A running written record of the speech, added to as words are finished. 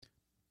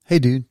Hey,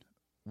 dude,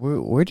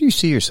 where do you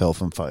see yourself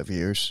in 5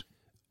 years?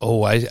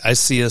 Oh, I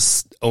see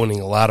us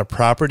owning a lot of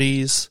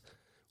properties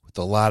with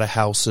a lot of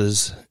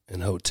houses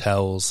and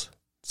hotels.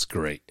 It's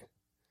great.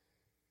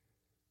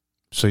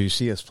 So you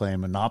see us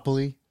playing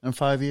Monopoly in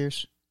 5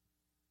 years?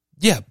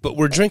 Yeah, but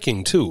we're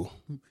drinking too.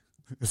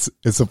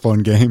 It's a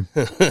fun game.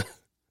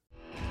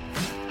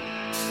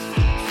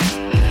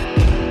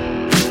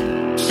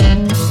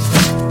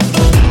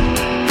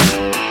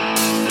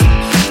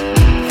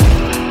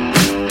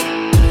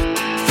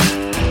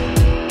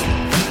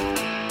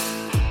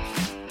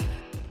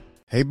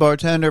 Hey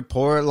bartender,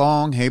 pour it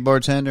long. Hey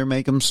bartender,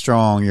 make them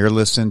strong. You're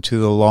listening to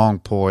The Long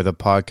Pour, the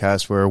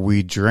podcast where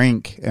we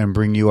drink and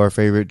bring you our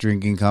favorite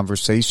drinking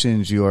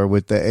conversations. You are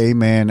with the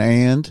A-Man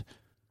and...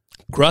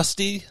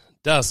 Crusty,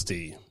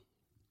 Dusty.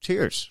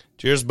 Cheers.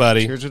 Cheers,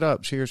 buddy. Cheers it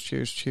up. Cheers,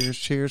 cheers, cheers,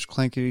 cheers.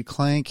 Clankety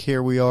clank.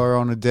 Here we are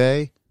on a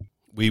day.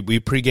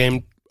 We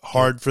pre-gamed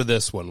hard for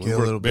this one. We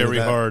worked very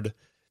hard.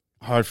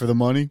 Hard for the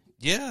money?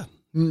 Yeah.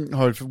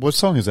 Hard for... What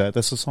song is that?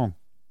 That's the song.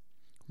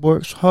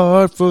 Works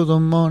hard for the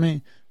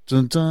money.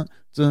 Dun, dun,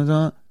 dun,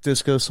 dun,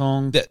 disco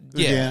song.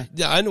 Yeah,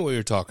 I know what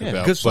you're talking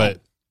about. Good song.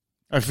 But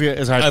I feel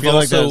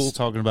like that's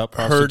talking about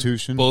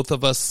prostitution. Heard both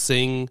of us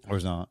sing, or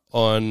is not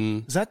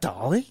on. Is that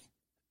Dolly?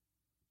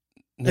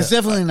 No, it's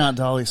definitely not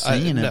Dolly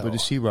singing it, no. but did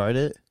she write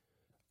it?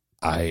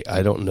 I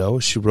don't know.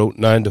 She wrote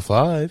 9 to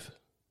 5.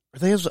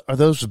 Are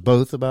those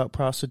both about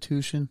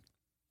prostitution,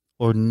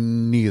 or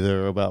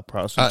neither about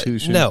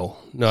prostitution? No,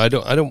 I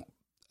don't know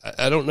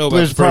about.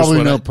 There's the first probably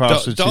one. no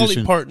prostitution.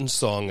 Dolly Parton's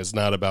song is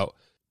not about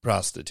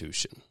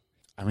prostitution.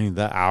 I mean,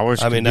 the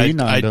hours.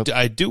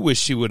 I do wish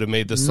she would have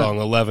made the song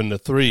 11 to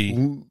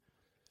 3.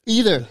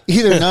 Either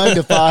 9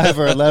 to 5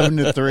 or 11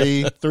 to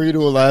 3, 3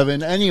 to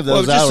 11. Any of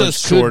those hours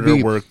just a shorter could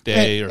be, work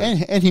day, or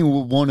any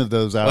one of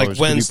those hours, like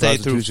Wednesday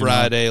through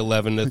Friday,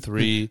 11 to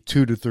 3,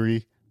 2 to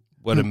 3.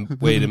 What a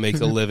way to make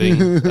a living.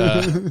 2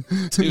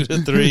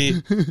 to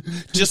 3.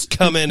 Just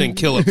come in and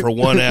kill it for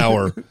 1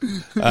 hour.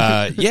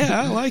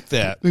 Yeah, I like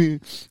that. And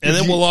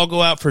then we'll all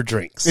go out for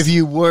drinks. If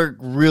you work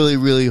really,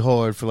 really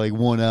hard for like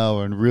 1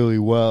 hour and really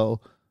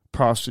well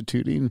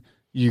prostituting,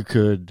 you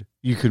could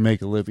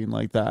make a living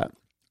like that.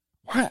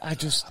 Why? I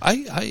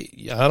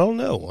don't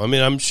know. I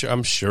mean, I'm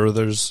sure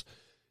there's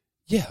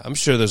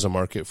a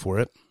market for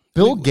it.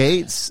 Bill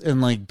Gates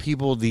and like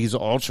people, these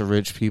ultra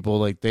rich people,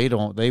 like they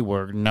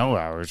work no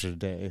hours a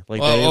day.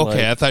 Like,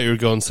 I thought you were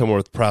going somewhere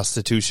with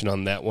prostitution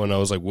on that one. I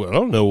was like, well, I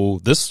don't know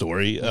this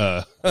story.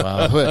 Wow.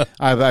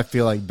 I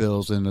feel like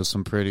Bill's into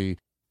some pretty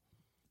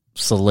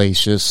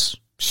salacious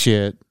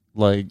shit.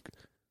 Like,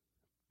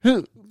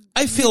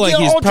 I feel like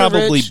he's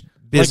probably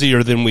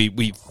busier than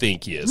we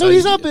think he is. No,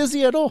 he's not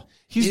busy at all.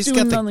 He's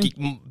doing got nothing.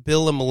 The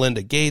Bill and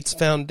Melinda Gates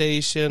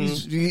Foundation.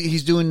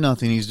 He's doing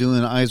nothing. He's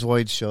doing eyes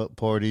wide shut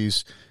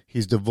parties.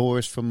 He's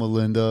divorced from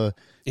Melinda.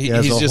 He's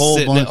just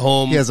sitting at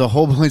home. He has a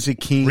whole bunch of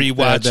kinks.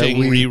 Rewatching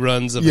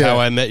reruns of How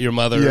I Met Your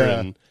Mother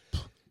and,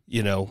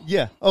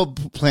 Yeah. Oh,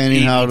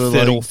 planning how to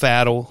fiddle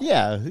faddle.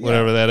 Yeah.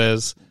 Whatever that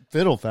is.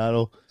 Fiddle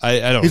faddle. I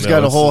don't know. He's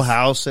got a whole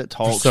house that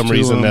talks to for some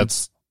reason, him.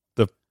 that's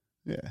the...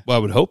 Yeah. Well, I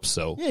would hope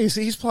so. Yeah,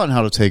 he's plotting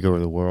how to take over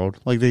the world.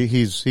 Like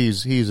he's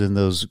in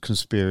those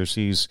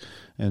conspiracies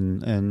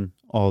and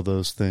all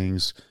those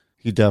things.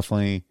 He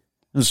definitely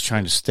is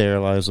trying to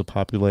sterilize the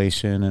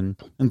population and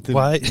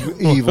why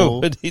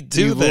evil. Why would he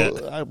do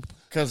that?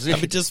 Because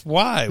just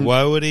why?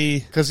 Why would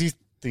he? Because he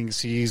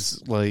thinks he's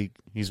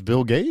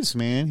Bill Gates,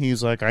 man.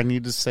 He's like, I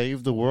need to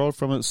save the world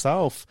from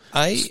itself.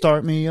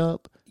 Start me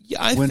up. Yeah,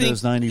 I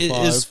Windows think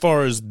 95. As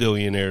far as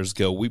billionaires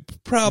go, we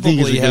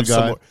probably have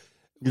some more.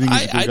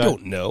 I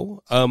don't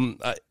know.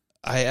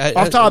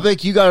 Off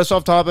topic. You got us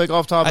off topic.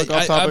 Off topic.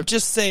 I'm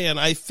just saying.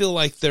 I feel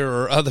like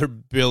there are other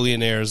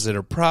billionaires that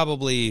are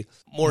probably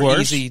more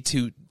easy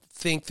to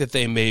think that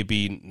they may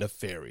be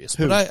nefarious,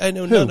 but I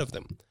know none of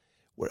them.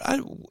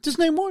 Just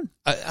name one.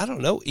 I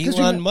don't know.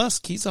 Elon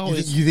Musk. He's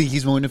always. You think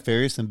he's more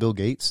nefarious than Bill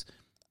Gates?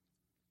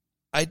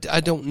 I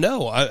don't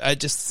know.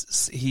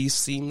 He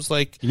seems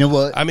like, you know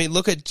what? I mean,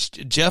 look at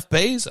Jeff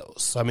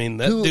Bezos. I mean,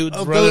 that dude's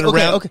running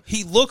around. Okay.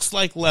 He looks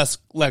like Lex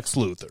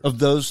Luthor. Of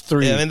those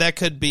three, yeah, I mean, that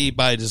could be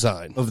by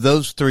design. Of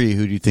those three,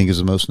 who do you think is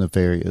the most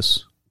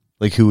nefarious?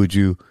 Like, who would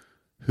you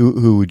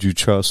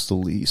trust the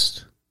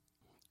least?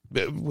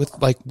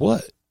 With like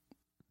what?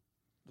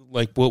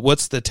 Like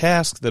what's the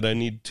task that I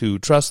need to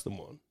trust them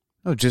on?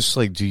 No, just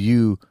like,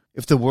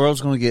 if the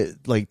world's going to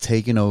get like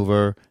taken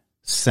over,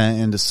 sent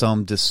into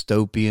some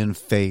dystopian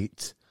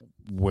fate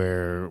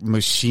where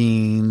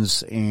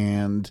machines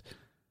and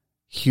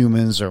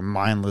humans are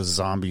mindless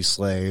zombie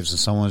slaves and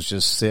someone's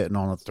just sitting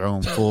on a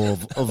throne full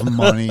of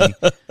money,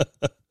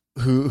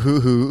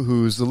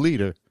 who's the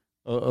leader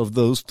of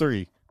those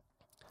three?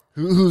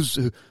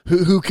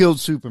 Who killed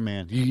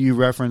Superman? You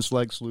referenced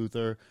Lex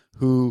Luthor.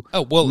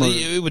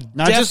 It would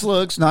not just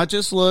looks.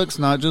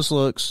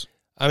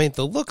 I mean,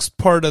 the looks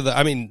part of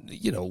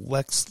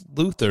Lex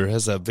Luthor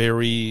has a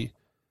very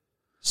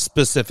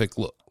specific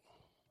look.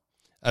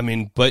 I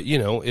mean, but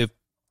if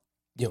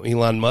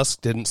Elon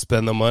Musk didn't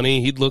spend the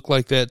money, he'd look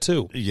like that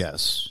too.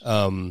 Yes.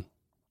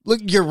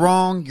 look, you're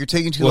wrong. You're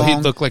taking too Well, long.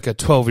 he looked like a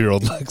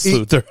 12-year-old Lex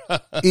Luthor.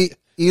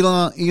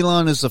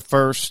 Elon is the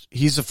first.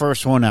 He's the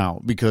first one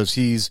out because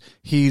he's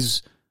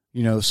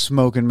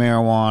smoking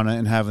marijuana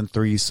and having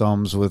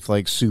threesomes with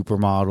like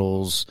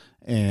supermodels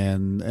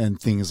and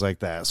things like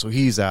that. So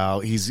he's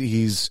out.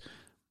 He's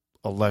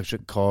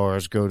electric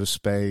cars, go to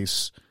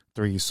space,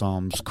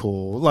 threesomes,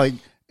 cool. Like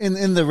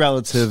in the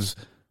relatives,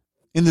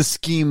 in the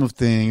scheme of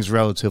things,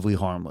 relatively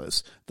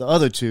harmless. The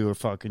other two are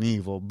fucking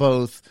evil.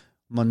 Both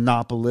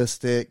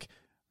monopolistic.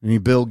 I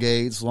mean, Bill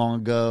Gates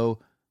long ago,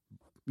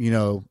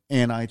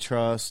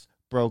 antitrust,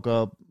 broke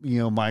up,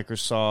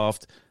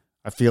 Microsoft.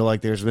 I feel like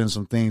there's been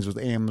some things with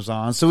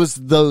Amazon. So it's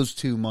those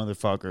two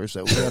motherfuckers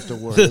that we have to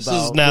worry This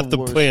about. is not the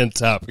planned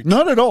topic.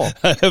 Not at all.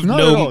 I have Not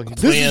no at all.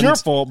 This is your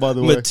fault, by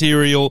the way.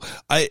 Material.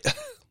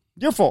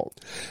 Your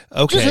fault.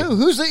 Okay. Just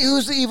who's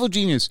the evil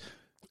genius?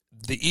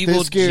 The evil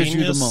that scares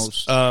genius, you the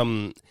most?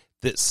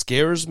 That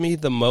scares me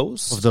the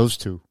most Of those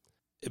two.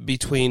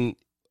 between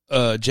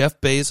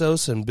Jeff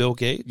Bezos and Bill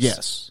Gates?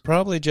 Yes.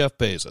 Probably Jeff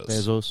Bezos.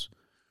 Bezos.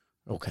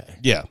 Okay.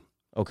 Yeah.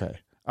 Okay.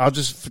 I'll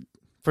just,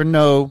 for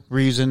no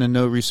reason and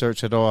no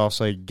research at all, I'll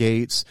say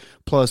Gates.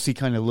 Plus, he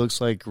kind of looks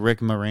like Rick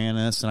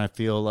Moranis, and I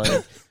feel like...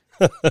 As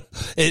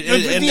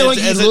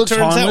it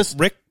turns out,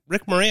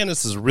 Rick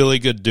Moranis is a really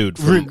good dude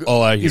from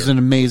all I hear. He's an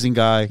amazing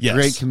guy. Yes.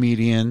 Great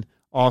comedian.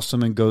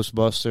 Awesome in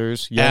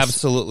Ghostbusters. Yes.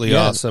 Absolutely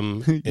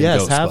awesome in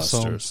yes,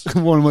 Ghostbusters. Have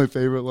some. One of my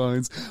favorite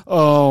lines.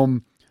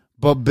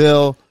 But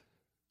Bill,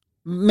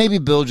 maybe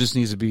Bill just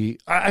needs to be...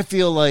 I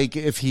feel like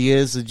if he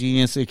is a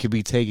genius, it could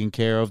be taken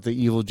care of, the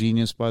evil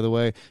genius, by the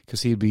way,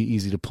 because he'd be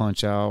easy to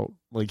punch out.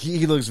 Like,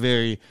 he looks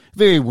very,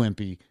 very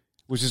wimpy,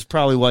 which is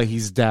probably why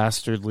he's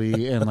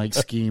dastardly and, like,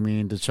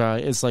 scheming to try...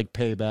 It's like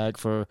payback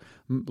for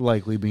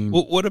likely being...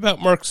 Well, what about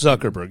Mark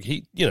Zuckerberg?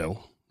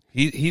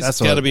 He's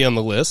got to be on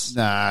the list.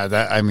 Nah,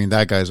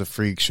 that guy's a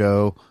freak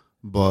show,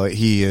 but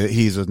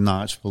he's a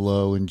notch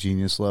below in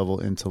genius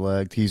level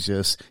intellect. He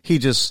just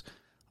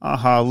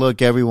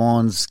look,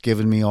 everyone's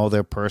giving me all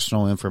their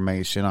personal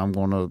information. I'm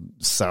going to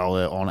sell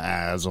it on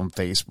ads on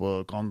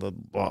Facebook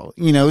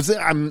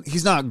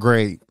he's not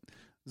great.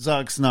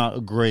 Zuck's not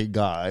a great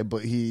guy,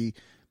 but he.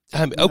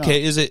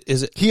 Okay, is it?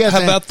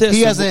 How about this?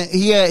 He hasn't.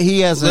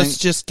 Let's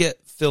just get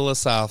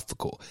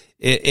philosophical.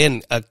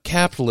 In a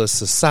capitalist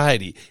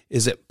society,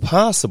 is it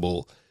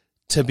possible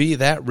to be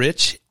that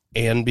rich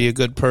and be a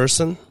good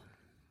person?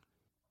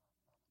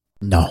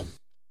 No.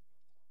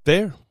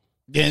 Fair.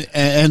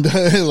 And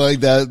like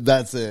that,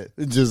 that's it.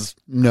 Just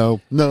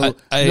no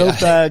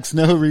facts,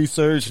 no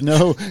research,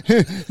 no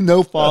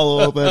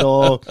follow up at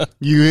all.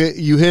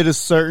 You hit a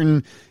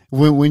certain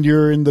when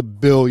you're in the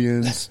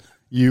billions,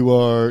 you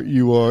are.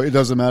 It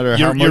doesn't matter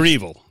how much you're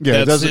evil.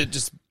 Yeah, that's it.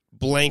 Just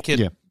blanket.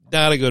 Yeah.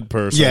 Not a good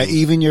person. Yeah,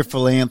 even your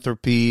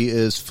philanthropy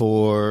is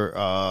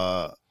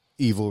for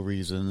evil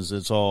reasons.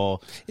 It's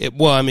all.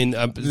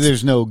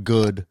 There's no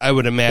good. I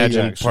would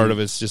imagine part of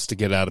it's just to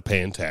get out of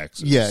paying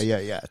taxes.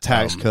 Yeah.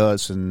 Tax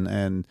cuts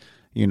and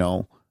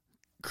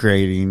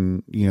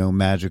creating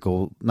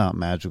not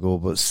magical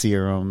but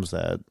serums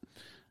that.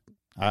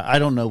 I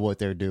don't know what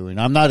they're doing.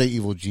 I'm not an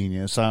evil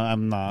genius.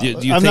 I'm not. Do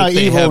you I'm think not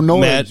they evil have nor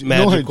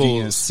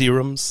magical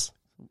serums?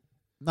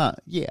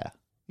 Not. Yeah.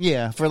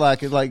 For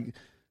like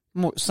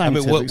more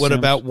scientific. What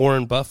about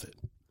Warren Buffett?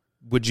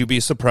 Would you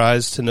be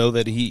surprised to know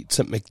that he eats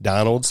at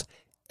McDonald's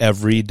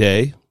every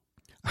day?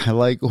 I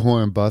like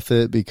Warren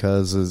Buffett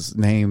because his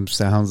name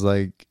sounds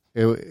like.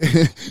 What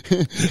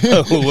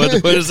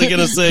is he going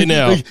to say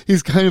now? Like,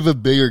 he's kind of a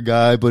bigger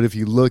guy, but if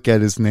you look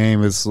at his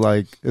name, it's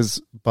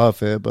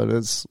Buffett, but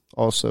it's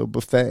also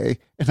buffet.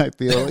 And I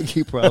feel like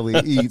he probably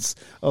eats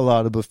a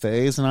lot of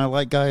buffets. And I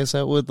like guys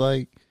that would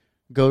like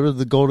go to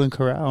the Golden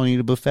Corral and eat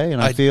a buffet.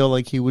 And I feel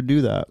like he would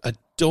do that. I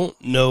don't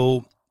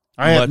know.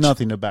 I have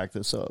nothing to back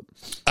this up.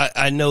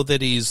 I know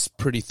that he's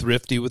pretty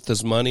thrifty with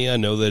his money. I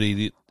know that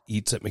he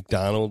eats at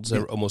McDonald's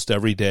almost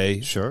every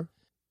day. Sure.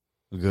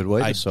 A good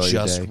way to start your day.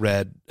 I just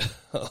read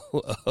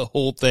a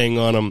whole thing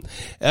on him.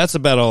 That's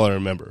about all I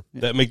remember.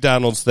 Yeah. That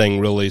McDonald's thing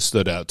really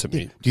stood out to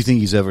me. Do you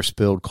think he's ever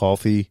spilled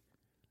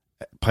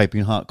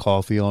piping hot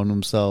coffee on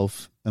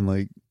himself and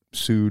like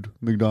sued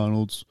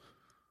McDonald's?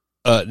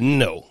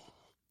 No.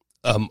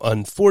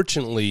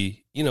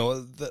 Unfortunately,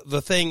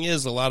 the thing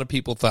is, a lot of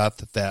people thought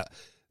that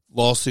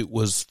lawsuit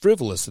was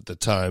frivolous at the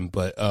time,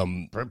 but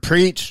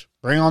preach.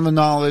 Bring on the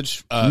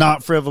knowledge.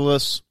 Not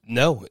frivolous.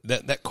 No,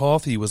 that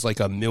coffee was like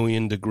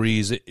 1,000,000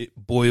 degrees. It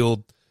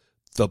boiled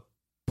the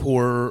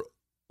poor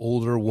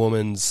older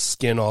woman's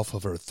skin off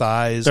of her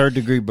thighs.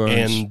 3rd-degree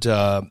burns.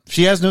 And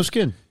she has no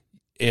skin.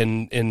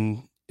 And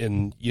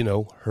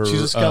her.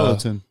 She's a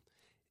skeleton.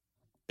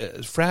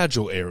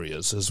 Fragile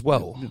areas as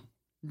well.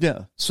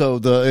 Yeah. So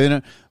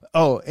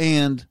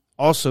and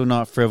also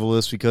not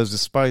frivolous because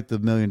despite the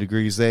 1,000,000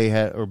 degrees they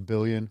had, or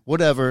billion,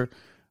 whatever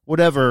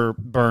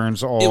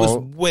burns all. It was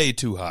way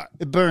too hot.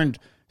 It burned.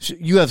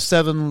 You have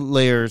 7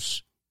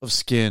 layers of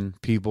skin,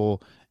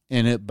 people,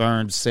 and it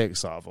burned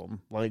 6 of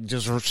them, like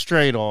just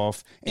straight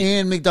off.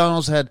 And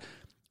McDonald's had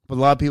But a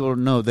lot of people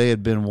don't know they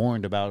had been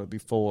warned about it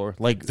before,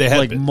 like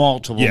Yeah.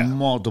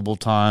 multiple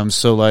times.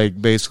 So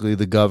like basically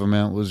the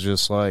government was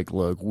just like,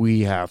 look,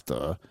 we have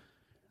to.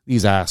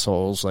 These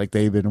assholes, like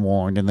they've been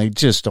warned and they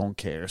just don't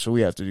care. So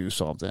we have to do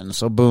something.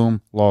 So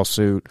boom,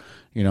 lawsuit.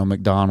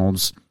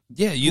 McDonald's.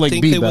 Yeah, you like,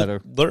 think be they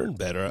better. would learn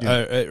better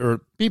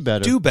or Be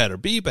better. do better,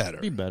 be better,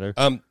 Be better.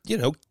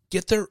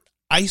 Get their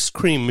ice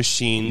cream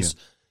machines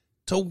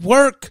to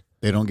work.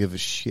 They don't give a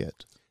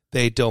shit.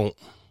 They don't.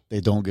 They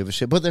don't give a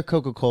shit. But their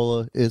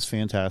Coca-Cola is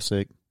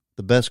fantastic.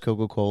 The best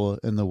Coca-Cola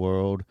in the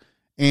world.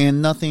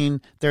 And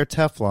they're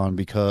Teflon,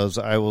 because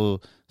I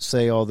will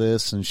say all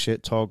this and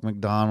shit talk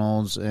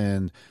McDonald's,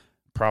 and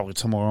probably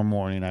tomorrow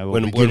morning I will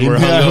when be getting, we're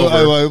hungover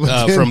I will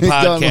from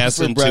McDonald's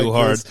podcasting for too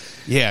hard.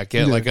 breakfast. Yeah,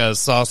 get like a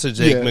sausage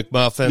egg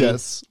McMuffin.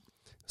 Yes.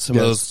 Some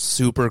of those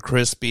super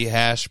crispy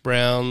hash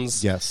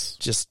browns. Yes.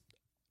 Just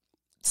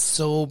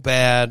so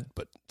bad,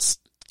 but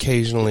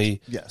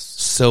occasionally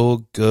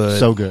so good.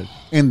 So good.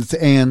 And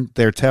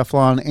their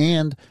Teflon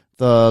and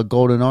the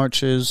golden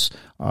arches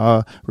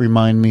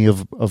remind me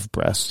of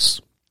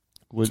breasts,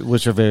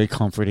 which are very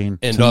comforting.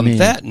 And to on me.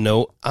 that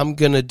note, I'm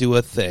going to do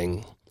a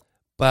thing.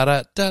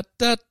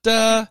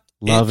 Ba-da-da-da-da.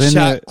 Loving it's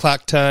shot it.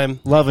 clock time.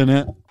 Loving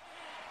it.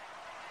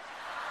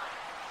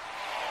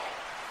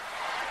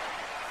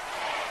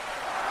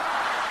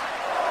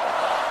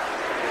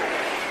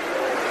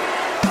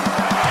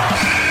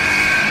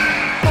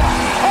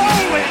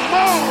 Holy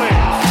moly!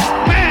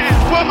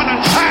 Man, woman,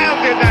 and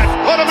child did that.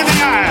 Put them in the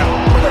aisle.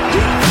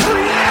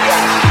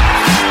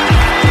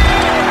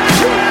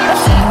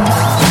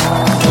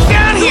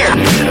 Down here!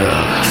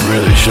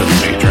 Really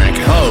shouldn't be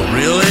drinking. Oh,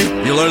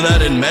 really? You learned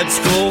that in med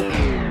school?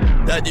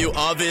 That you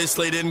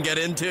obviously didn't get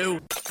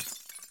into?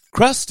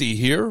 Crusty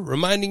here,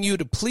 reminding you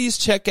to please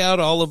check out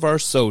all of our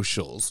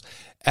socials.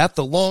 At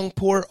The Long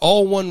Pour,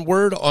 all one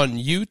word, on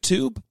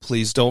YouTube.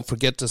 Please don't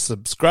forget to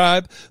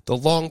subscribe. The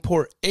Long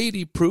Pour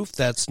 80 Proof,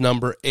 that's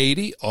number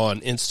 80,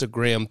 on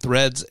Instagram,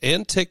 Threads,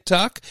 and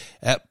TikTok.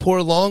 At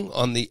Pour Long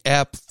on the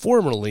app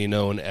formerly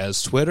known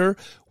as Twitter.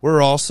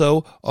 We're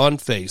also on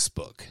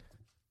Facebook.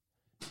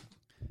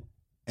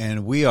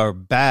 And we are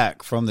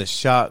back from the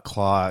shot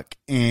clock,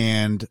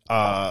 and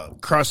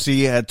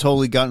Crusty had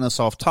totally gotten us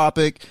off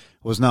topic.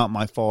 It was not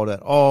my fault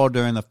at all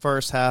during the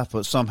first half,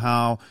 but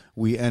somehow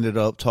we ended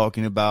up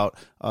talking about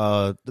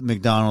the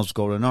McDonald's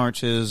Golden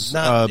Arches.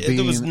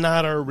 It was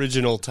not our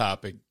original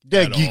topic.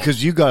 Yeah,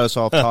 because you got us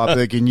off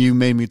topic, and you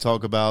made me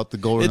talk about the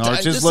Golden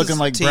Arches looking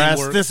like teamwork.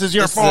 brass. This is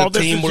your fault.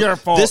 This is your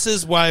fault. This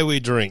is why we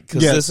drink,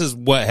 because this is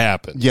what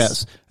happens.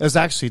 Yes.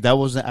 That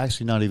wasn't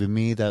actually not even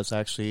me. That's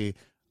actually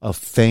a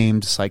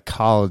famed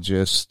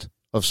psychologist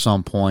of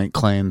some point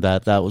claimed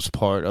that was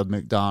part of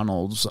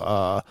McDonald's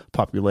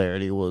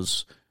popularity,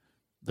 was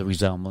the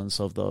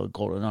resemblance of the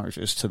Golden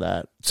Arches to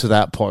that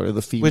part of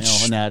the female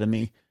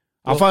anatomy.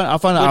 I'll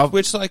find out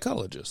which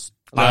psychologist.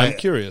 I'm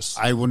curious.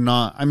 I would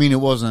not. I mean,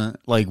 it wasn't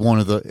like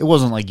it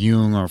wasn't like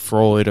Jung or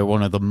Freud or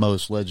one of the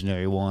most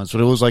legendary ones,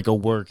 but it was like a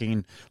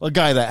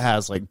guy that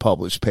has like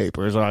published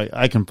papers.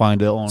 I can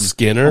find it on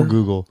Skinner on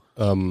Google.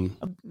 I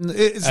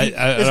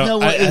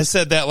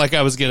said that like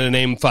I was going to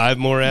name 5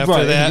 more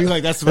after that.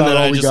 Like, that's about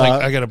all we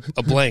got. I got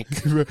a blank.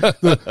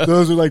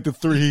 Those are like the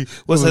 3.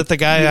 Was it the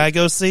guy I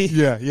go see?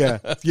 Yeah. Hey,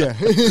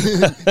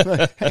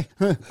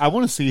 I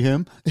want to see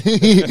him.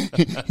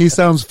 He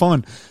sounds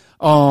fun.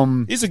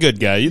 He's a good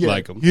guy. You'd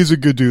like him. He's a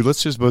good dude.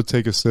 Let's just both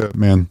take a sip,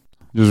 man.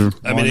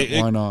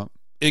 Why not?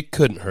 It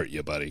couldn't hurt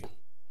you, buddy.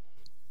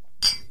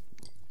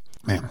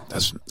 Man,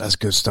 that's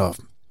good stuff.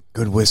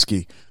 Good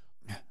whiskey.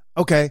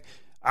 Okay,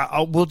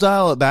 we'll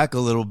dial it back a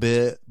little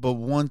bit, but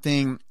one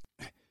thing,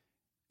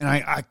 and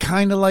I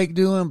kind of like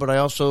doing, but I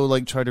also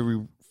like try to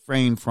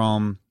refrain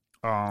from.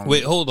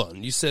 Wait, hold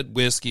on. You said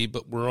whiskey,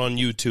 but we're on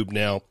YouTube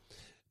now.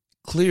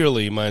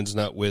 Clearly, mine's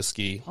not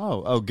whiskey.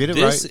 Get it right.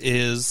 This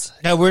is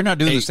no, we're not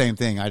doing the same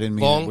thing. I didn't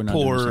mean long we're not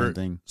doing the pour same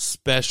thing.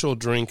 special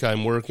drink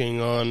I'm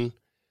working on.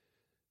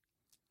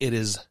 It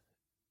is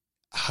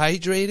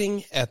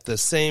hydrating at the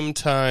same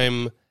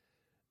time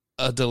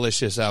a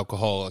delicious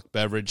alcoholic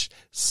beverage.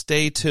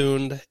 Stay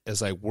tuned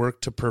as I work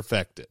to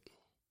perfect it.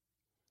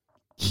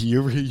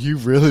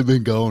 You've really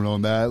been going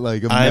on that.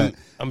 Like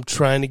I'm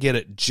trying to get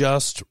it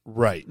just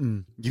right.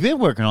 You've been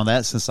working on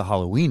that since the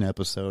Halloween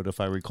episode, if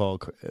I recall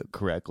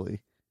correctly.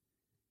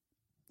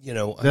 You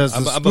know,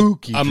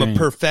 I'm a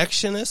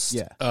perfectionist.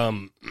 Yeah.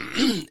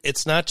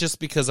 It's not just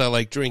because I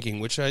like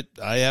drinking, which I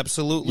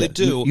absolutely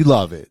do. You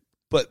love it.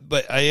 But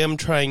I am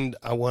trying.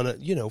 I want to.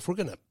 You know, if we're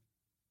gonna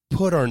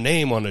put our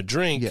name on a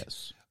drink,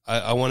 yes,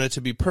 I want it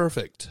to be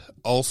perfect.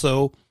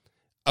 Also,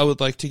 I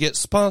would like to get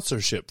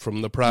sponsorship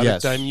from the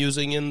product I'm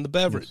using in the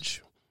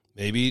beverage.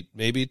 Yes.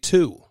 Maybe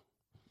 2.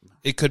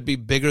 It could be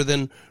bigger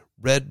than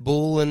Red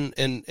Bull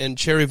and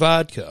cherry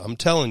vodka. I'm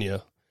telling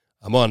you,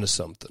 I'm onto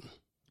something.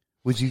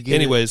 Would you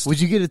get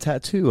a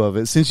tattoo of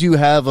it, since you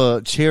have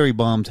a cherry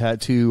bomb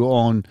tattoo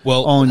on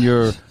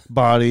your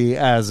body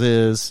as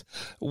is?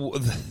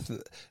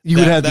 You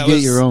would have to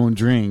get your own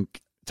drink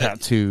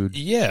tattooed.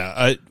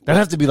 Yeah, that'd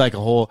have to be like a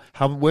whole.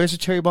 Where's the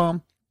cherry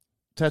bomb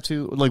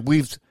tattoo? Like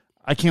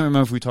I can't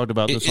remember if we talked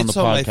about this on the it's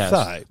on podcast. my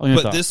thigh. On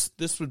your But thigh.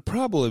 this would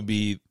probably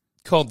be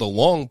called the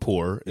long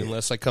pour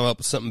unless I come up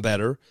with something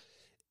better.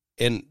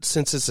 And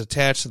since it's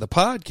attached to the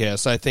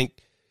podcast, I think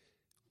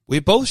we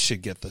both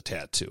should get the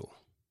tattoo.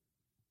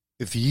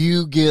 If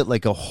you get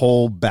like a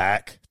whole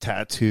back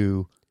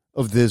tattoo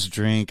of this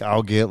drink,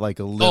 I'll get like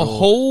a little... A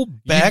whole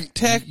back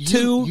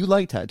tattoo? You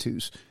like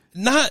tattoos.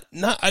 Not,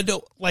 I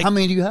don't like... How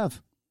many do you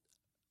have?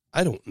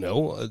 I don't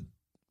know.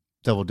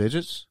 Double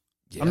digits?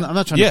 Yeah. I'm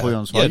not trying to put you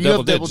on the spot. Yeah, You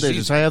have double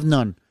digits. I have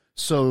none.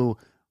 So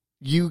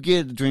you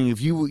get a drink.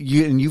 If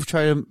you've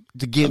tried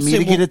to get me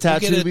to get a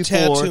tattoo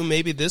before. Tattoo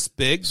maybe this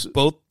big,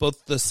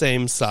 both the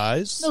same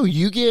size. No,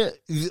 you get...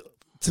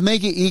 To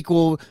make it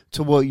equal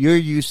to what you're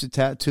used to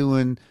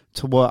tattooing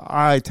to what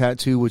I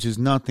tattoo, which is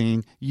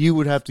nothing, you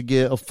would have to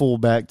get a full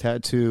back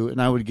tattoo, and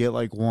I would get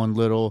like one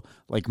little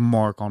like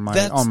mark on my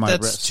wrist.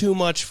 That's too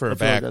much for a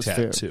back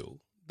tattoo.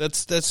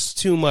 That's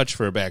too much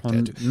for a back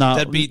tattoo.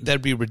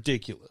 That'd be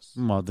ridiculous.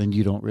 Well, then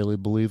you don't really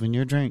believe in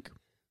your drink.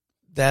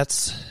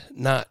 That's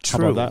not How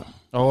true. about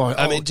that?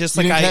 I mean, just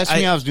you like didn't catch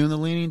me. I was doing the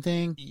leaning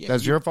thing. Yeah,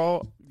 That's your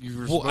fault.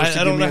 Well,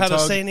 I don't know how to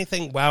say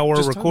anything while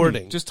we're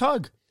recording. Just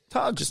tug.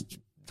 Just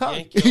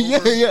tug.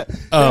 Yeah.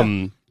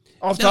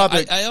 Off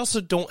topic. I also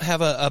don't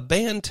have a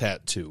band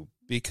tattoo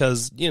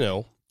because,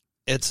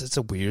 it's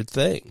a weird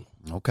thing.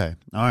 Okay.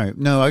 All right.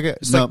 No, I get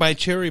it's like my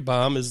cherry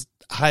bomb is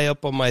high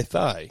up on my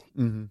thigh,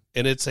 and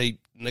it's an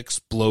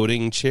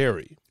exploding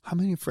cherry. How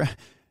many friends?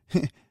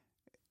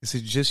 Is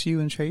it just you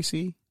and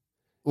Tracy?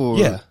 Or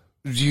yeah.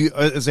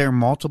 Is there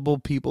multiple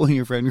people in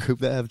your friend group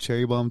that have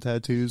cherry bomb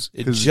tattoos?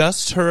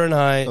 Just her and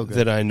I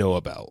that I know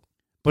about.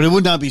 But it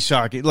would not be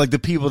shocking. Like the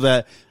people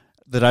that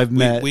I've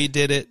met. We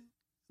did it.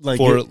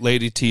 For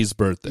Lady T's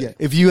birthday. Yeah,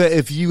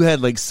 if you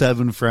had like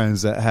 7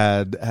 friends that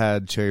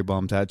had cherry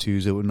bomb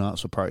tattoos, it would not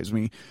surprise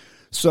me.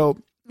 So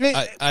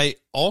I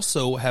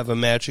also have a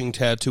matching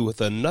tattoo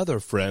with another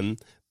friend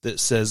that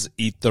says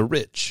 "Eat the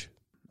Rich."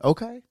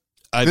 Okay,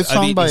 I've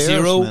eaten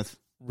 0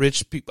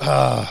 rich people.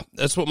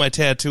 That's what my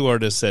tattoo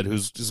artist said,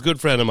 who's a good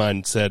friend of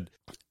mine, said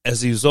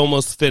as he was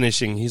almost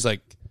finishing. He's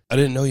like, I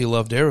didn't know you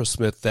loved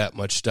Aerosmith that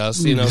much,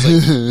 Dusty. And I was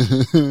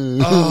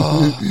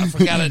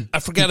like, I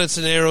forgot it's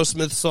an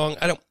Aerosmith song.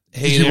 I don't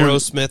hate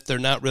Aerosmith. They're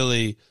not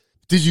really.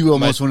 Did you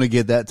almost want to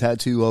get that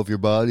tattoo off your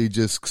body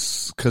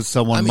just because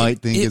someone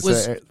might think it's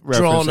a reference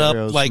drawn to up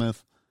Aerosmith? like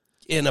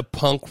in a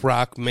punk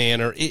rock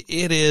manner.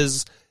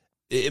 It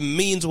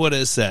means what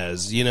it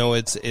says.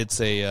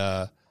 It's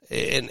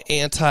an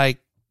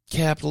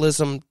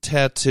anti-capitalism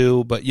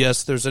tattoo. But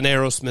yes, there's an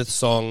Aerosmith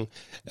song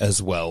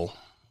as well.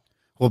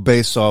 Well,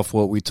 based off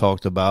what we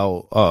talked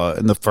about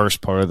in the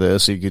first part of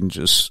this, you can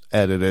just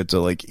edit it to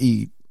like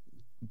 "Eat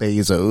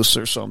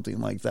Bezos" or something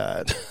like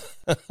that.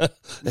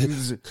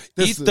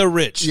 Eat the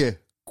rich. Yeah.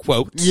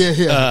 Quote.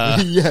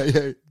 Yeah.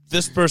 Yeah.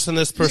 This person,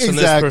 this person,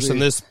 exactly. this person,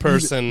 this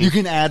person. You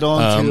can add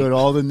on to it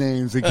all the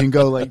names. It can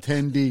go like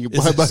 10 deep.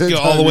 Go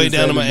all the way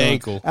down to my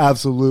ankle.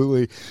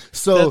 Absolutely.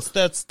 So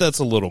that's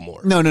a little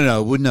more.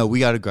 No. We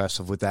got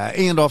aggressive with that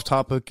and off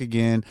topic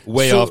again.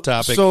 Off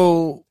topic.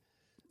 So.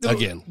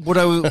 Again, what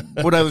I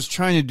was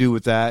trying to do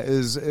with that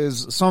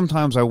is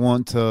sometimes I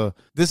want to.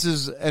 This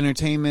is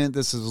entertainment.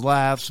 This is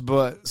laughs.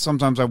 But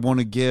sometimes I want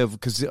to give,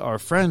 because our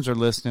friends are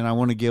listening, I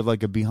want to give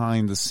like a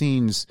behind the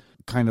scenes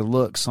kind of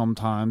look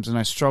sometimes, and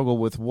I struggle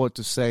with what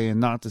to say and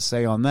not to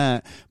say on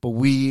that. But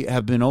we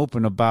have been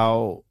open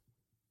about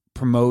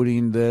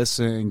promoting this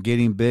and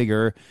getting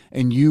bigger,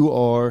 and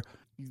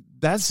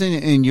that's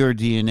in your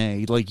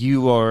DNA. Like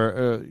you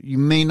are, you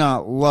may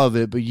not love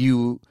it, but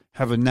you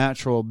have a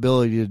natural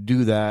ability to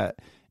do that,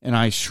 and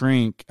I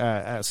shrink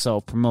at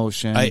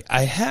self-promotion.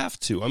 I have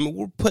to. I mean,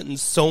 we're putting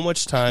so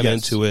much time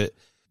into it.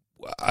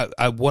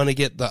 I want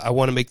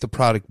to make the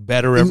product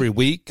better every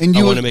week. And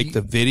I want to make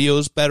the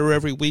videos better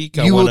every week.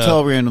 You will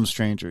tell a random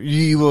stranger.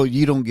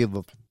 You don't give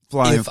a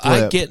flying flip. If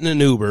I get in an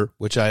Uber,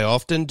 which I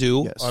often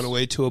do on the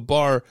way to a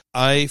bar,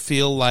 I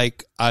feel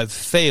like I've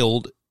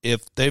failed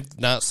if they've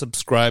not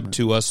subscribed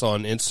to us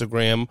on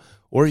Instagram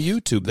or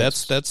YouTube.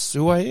 That's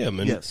who I am.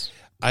 And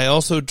I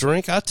also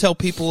drink. I tell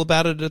people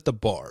about it at the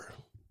bar.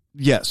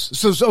 Yes.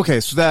 So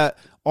that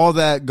all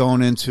that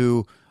going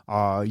into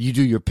you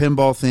do your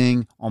pinball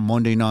thing on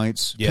Monday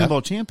nights. Yeah.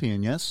 Pinball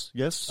champion, yes?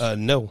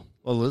 No.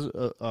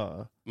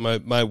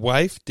 My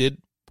wife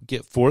did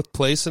get 4th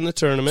place in the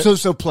tournament.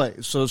 So play.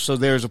 So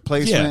there's a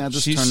placement at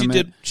this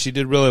tournament. She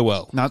did really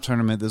well. Not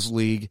tournament, this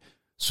league.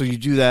 So you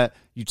do that.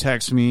 You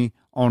text me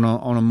on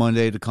a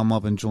Monday to come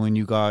up and join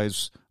you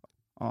guys.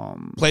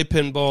 Play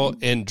pinball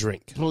and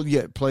drink. Well,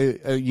 yeah, play.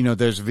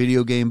 There's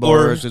video game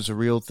bars. It's a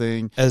real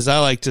thing. As I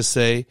like to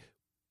say,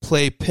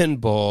 play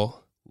pinball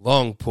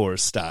long pour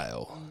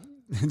style.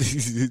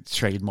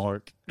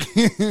 Trademark.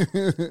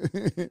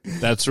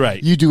 That's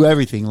right. You do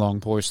everything long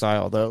pour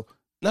style, though.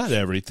 Not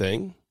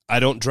everything. I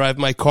don't drive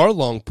my car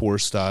long pour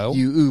style.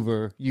 You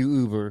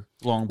Uber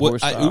long pour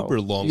style. I Uber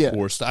long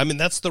pour style. I mean,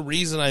 that's the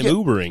reason I'm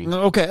Ubering.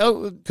 Okay.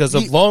 Because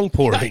of long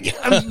pouring.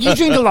 You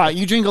drink a lot.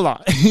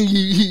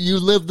 You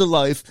live the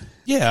life.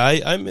 Yeah,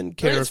 I'm in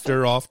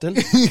character often.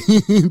 the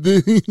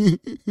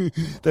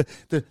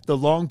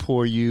long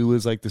pour you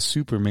is like the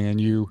Superman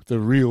you, the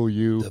real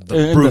you.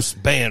 The Bruce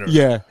Banner.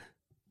 Yeah.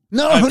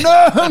 No,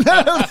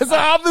 that's the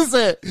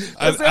opposite.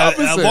 That's the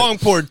opposite. I long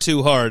poured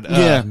too hard.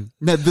 Yeah.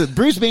 No, the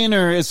Bruce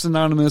Banner is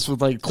synonymous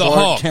with like Clark the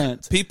Hawk.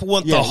 Kent. People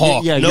want the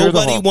Hawk. Yeah,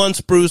 nobody Hawk. wants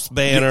Bruce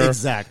Banner. Yeah,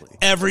 exactly.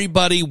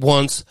 Everybody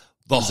wants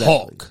the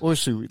Hawk. Or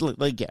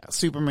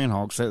Superman,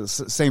 Hawk,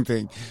 same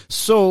thing.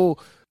 So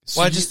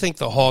I just think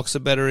the Hawk's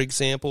a better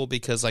example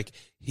because like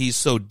he's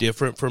so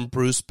different from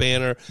Bruce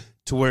Banner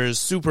to whereas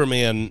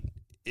Superman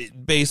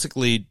it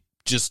basically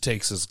just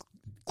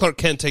Clark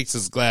Kent takes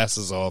his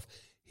glasses off.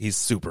 He's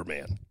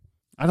Superman.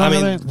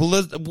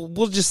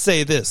 We'll just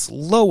say this.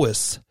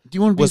 Lois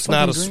was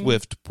not a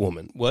swift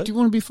woman. What? Do you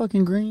want to be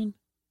fucking green?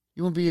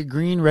 You want to be a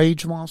green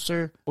rage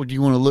monster? Or do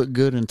you want to look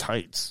good in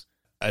tights?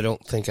 I don't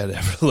think I'd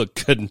ever look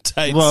good in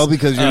tights. Well,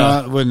 because you're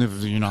not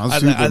Superman.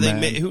 I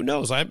think, who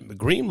knows?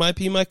 Green might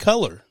be my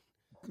color.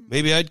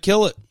 Maybe I'd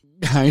kill it.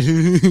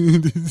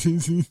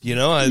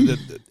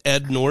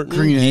 Ed Norton,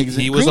 green eggs.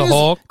 He was a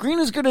Hawk. Green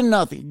is good at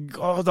nothing.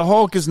 Oh, the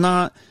Hulk is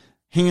not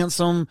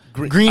handsome.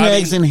 Green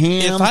eggs and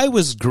ham. If I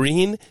was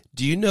green,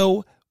 do you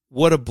know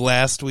what a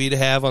blast we'd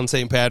have on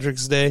St.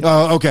 Patrick's Day?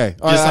 Oh, okay.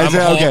 I'm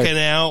hulking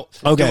out,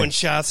 doing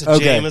shots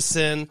of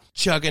Jameson,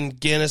 chugging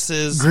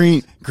Guinnesses.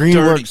 Green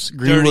works for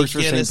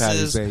Guinnesses. St.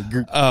 Patty's Day.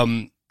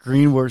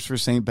 Green works for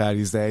St.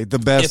 Patty's Day. The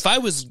best. If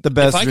I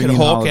could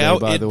hulk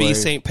out, it'd be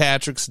St.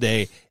 Patrick's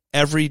Day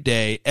every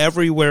day,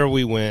 everywhere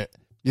we went.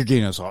 You're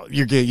getting us off.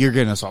 You're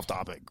getting us off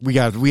topic. We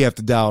have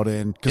to dial it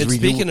in.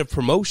 Speaking of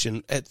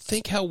promotion,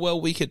 think how well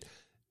we could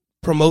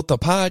promote the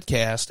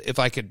podcast if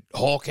I could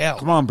hulk out.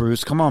 Come on,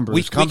 Bruce.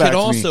 We could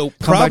also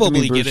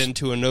probably get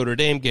into a Notre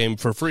Dame game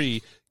for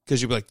free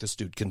because you'd be like, this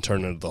dude can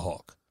turn into the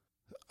Hawk.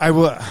 I'm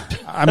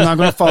not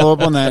going to follow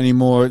up on that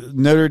anymore.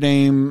 Notre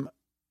Dame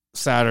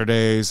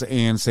Saturdays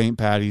and St.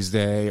 Patty's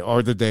Day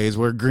are the days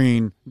where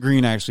green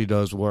actually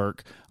does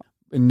work.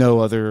 In no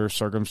other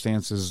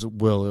circumstances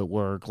will it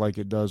work like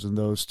it does in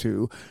those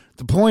two.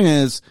 The point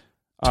is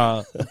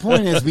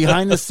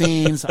behind the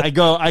scenes, I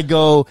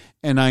go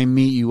and I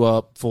meet you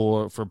up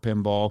for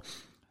pinball,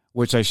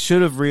 which I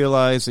should have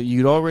realized that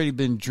you'd already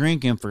been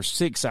drinking for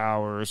 6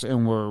 hours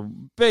and were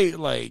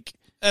like.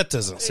 That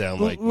doesn't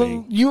sound like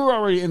me. You were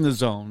already in the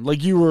zone.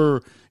 Like you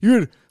were.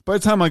 By the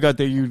time I got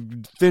there,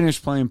 you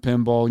finished playing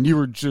pinball and you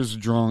were just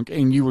drunk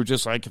and you were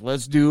just like,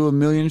 let's do 1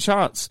 million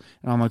shots.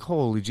 And I'm like,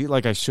 holy gee,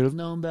 like I should have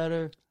known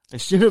better.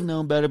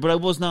 But I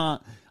was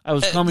not. I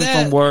was coming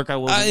from work. I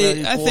wasn't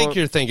ready for it. I think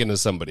you're thinking of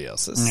somebody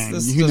else.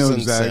 This you know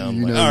doesn't exactly. sound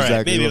You know all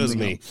exactly. Right, maybe it was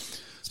me.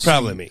 It's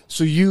probably me.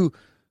 So you're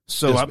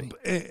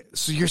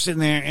sitting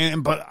there,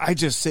 but I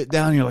just sit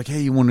down. You're like,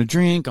 hey, you want a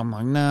drink? I'm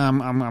like, nah,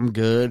 I'm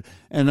good.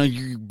 And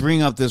you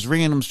bring up this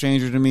random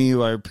stranger to me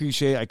who I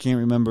appreciate. I can't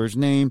remember his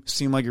name.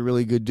 Seemed like a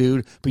really good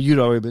dude, but you'd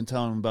already been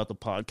telling him about the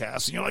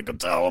podcast. And you're like,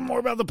 tell him more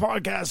about the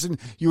podcast. And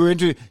you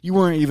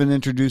weren't even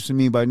introducing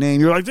me by name.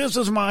 You're like, this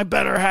is my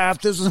better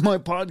half. This is my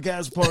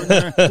podcast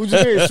partner, which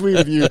is very sweet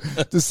of you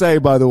to say,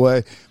 by the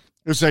way.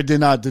 Which I did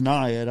not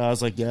deny it. I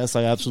was like, yes,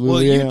 I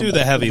absolutely am. Well, you do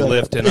the heavy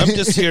lifting. I'm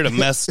just here to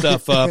mess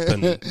stuff up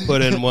and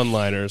put in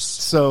one-liners.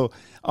 So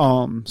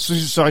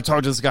I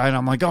talked to this guy, and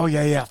I'm like, oh,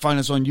 yeah, find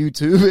us on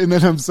YouTube. And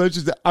then I'm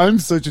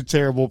such a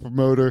terrible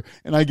promoter,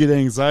 and I get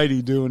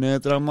anxiety doing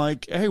it, that I'm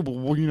like, hey,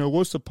 well,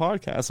 what's the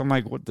podcast? I'm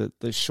like, what,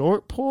 the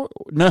short pour?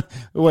 No,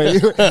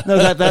 wait,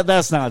 no,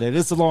 that's not it.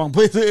 It's a long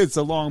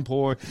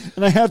pour.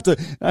 And I have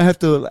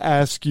to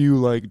ask you,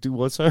 like, dude,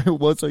 what's our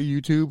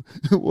YouTube?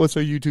 What's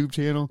our YouTube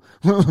channel?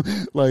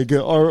 Like,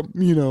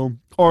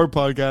 our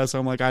podcast.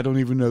 I'm like, I don't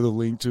even know the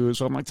link to it.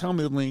 So I'm like, tell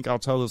me the link. I'll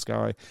tell this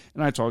guy.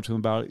 And I talk to him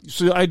about it.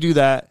 So I do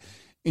that,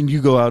 and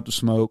you go out to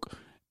smoke.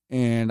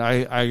 And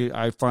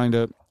I find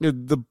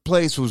the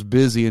place was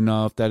busy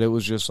enough that it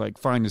was just like,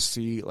 find a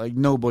seat. Like,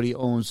 nobody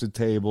owns the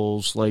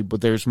tables, like,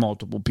 but there's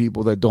multiple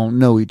people that don't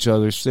know each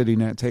other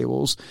sitting at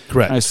tables.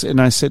 Correct.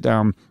 And I sit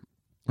down.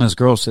 This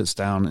girl sits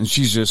down, and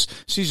she's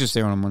just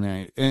there on a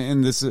Monday night.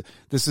 And this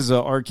is an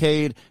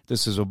arcade.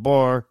 This is a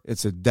bar.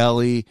 It's a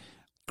deli.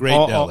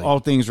 Great deli. All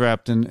things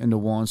wrapped into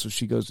one. So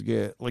she goes to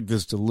get like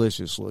this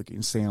delicious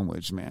looking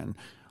sandwich, man.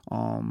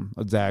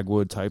 A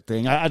Dagwood type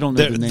thing. I don't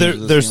know the names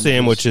of their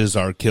sandwiches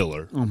are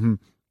killer. Mm-hmm.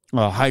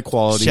 High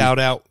quality. Shout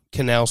out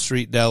Canal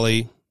Street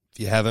Deli. If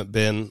you haven't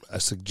been, I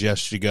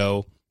suggest you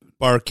go.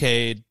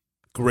 Barcade,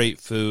 great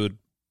food,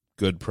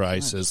 good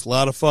prices, a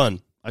lot of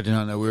fun. I did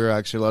not know we were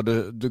actually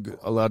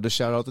allowed to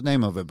shout out the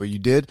name of it, but you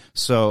did.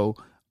 So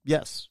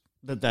yes,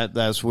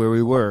 that's where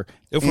we were.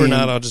 If we're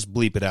not, I'll just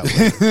bleep it out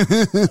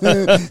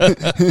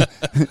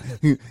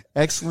later.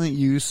 Excellent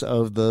use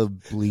of the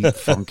bleep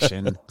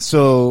function.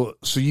 So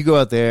you go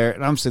out there,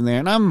 and I'm sitting there,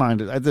 and I'm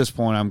minded. At this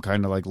point, I'm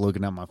kind of like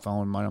looking at my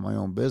phone, minding my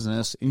own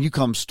business, and you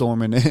come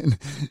storming in,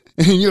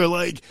 and you're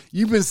like,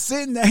 you've been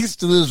sitting next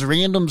to this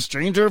random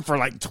stranger for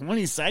like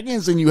 20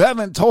 seconds, and you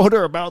haven't told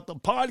her about the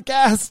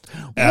podcast?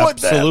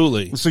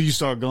 Absolutely. So you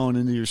start going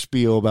into your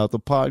spiel about the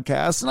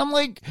podcast, and I'm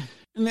like...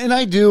 And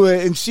I do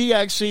it, and she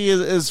actually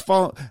is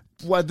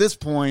at this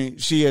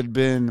point, she had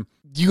been,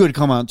 you had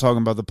come out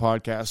talking about the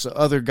podcast. The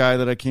other guy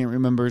that I can't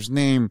remember his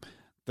name,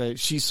 that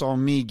she saw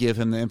me give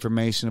him the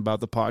information about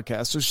the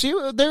podcast.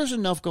 So there's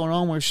enough going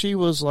on where she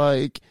was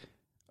like,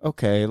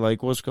 okay,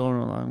 like what's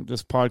going on?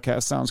 This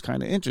podcast sounds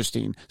kind of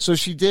interesting. So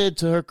she did,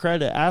 to her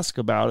credit, ask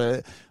about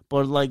it.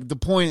 But like the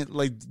point,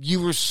 like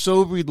you were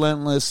so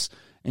relentless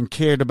and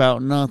cared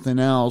about nothing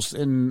else.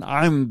 And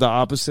I'm the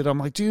opposite. I'm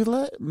like, dude,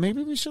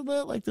 maybe we should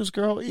let like this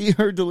girl eat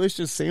her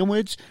delicious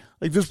sandwich.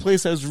 Like this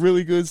place has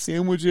really good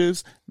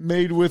sandwiches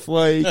made with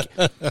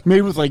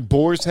like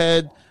boar's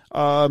head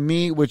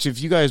meat, which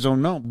if you guys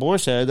don't know,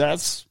 boar's head,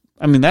 that's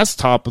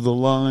top of the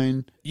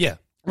line. Yeah.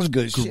 It's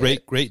good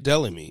shit. Great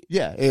deli meat.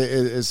 Yeah.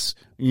 It's,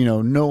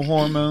 no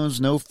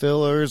hormones, no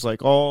fillers,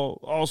 like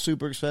all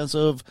super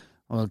expensive.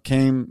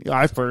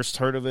 I first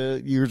heard of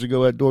it years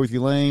ago at Dorothy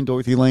Lane.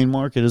 Dorothy Lane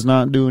Market is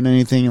not doing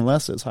anything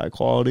unless it's high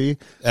quality.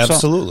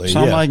 Absolutely.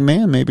 So I'm like,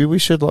 man, maybe we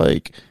should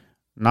like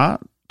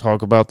not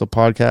talk about the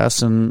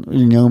podcast and,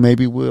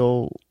 maybe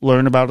we'll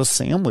learn about a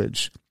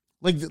sandwich.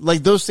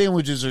 Like those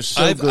sandwiches are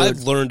so good.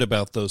 I've learned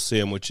about those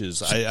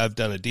sandwiches. I've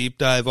done a deep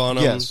dive on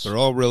them. Yes. They're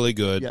all really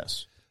good.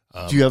 Yes.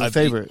 Do you have a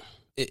favorite?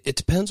 It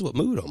depends what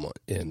mood I'm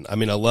in. I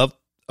mean, I love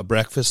a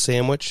breakfast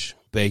sandwich,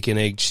 bacon,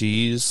 egg,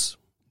 cheese,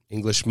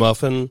 English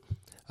muffin.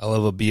 I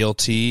love a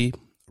BLT,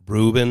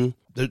 Reuben.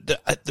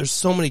 There's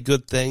so many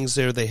good things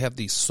there. They have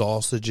these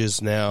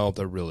sausages now.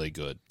 They're really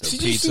good. Their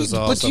pizza's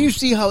awesome. But do you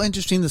see how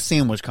interesting the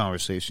sandwich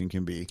conversation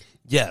can be?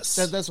 Yes.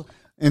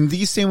 And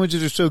these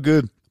sandwiches are so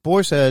good.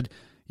 Boar's head,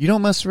 you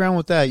don't mess around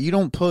with that. You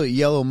don't put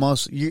yellow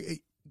mustard.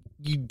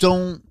 You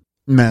don't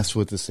mess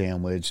with the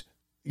sandwich.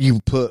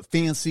 You put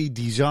fancy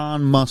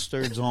Dijon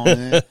mustards on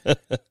it.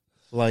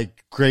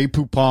 Like Grey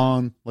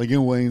Poupon, like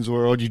in Wayne's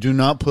World. You do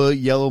not put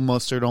yellow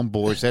mustard on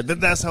boar's head.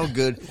 That's how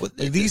good.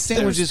 These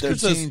sandwiches could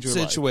change your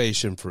life.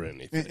 Situation for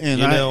anything.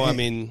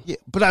 And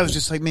but I was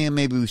just like, man,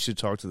 maybe we should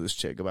talk to this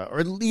chick about,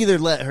 or either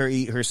let her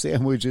eat her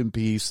sandwich in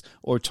peace,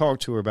 or talk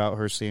to her about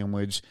her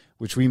sandwich,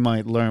 which we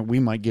might learn.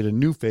 We might get a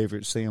new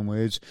favorite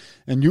sandwich.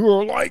 And you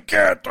were like,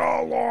 get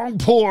the long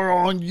pour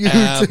on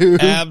YouTube.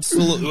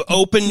 Absolutely.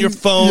 Open your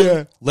phone.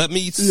 Yeah. Let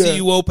me see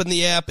you open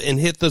the app and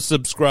hit the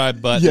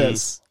subscribe button.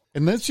 Yes.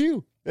 And that's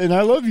you. And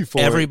I love you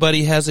for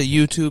Everybody has a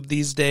YouTube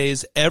these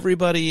days.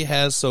 Everybody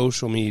has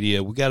social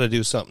media. We got to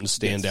do something to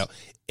stand out.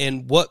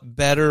 And what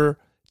better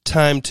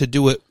time to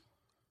do it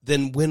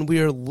than when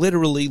we are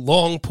literally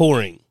long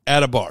pouring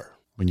at a bar?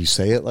 When you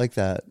say it like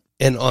that.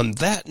 And on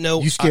that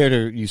note, you scared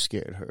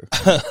her.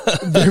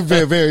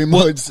 very, very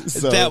much.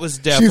 So. That was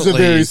definitely. She's a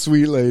very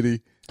sweet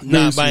lady.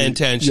 Not my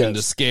intention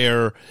to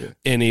scare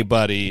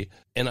anybody.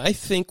 And I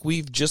think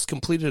we've just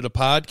completed a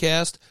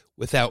podcast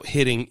without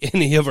hitting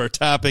any of our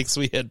topics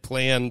we had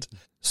planned.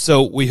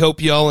 So we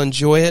hope you all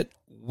enjoy it.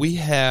 We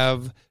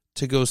have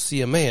to go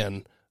see a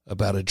man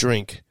about a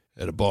drink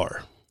at a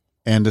bar.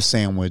 And a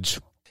sandwich.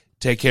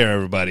 Take care,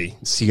 everybody.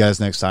 See you guys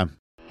next time.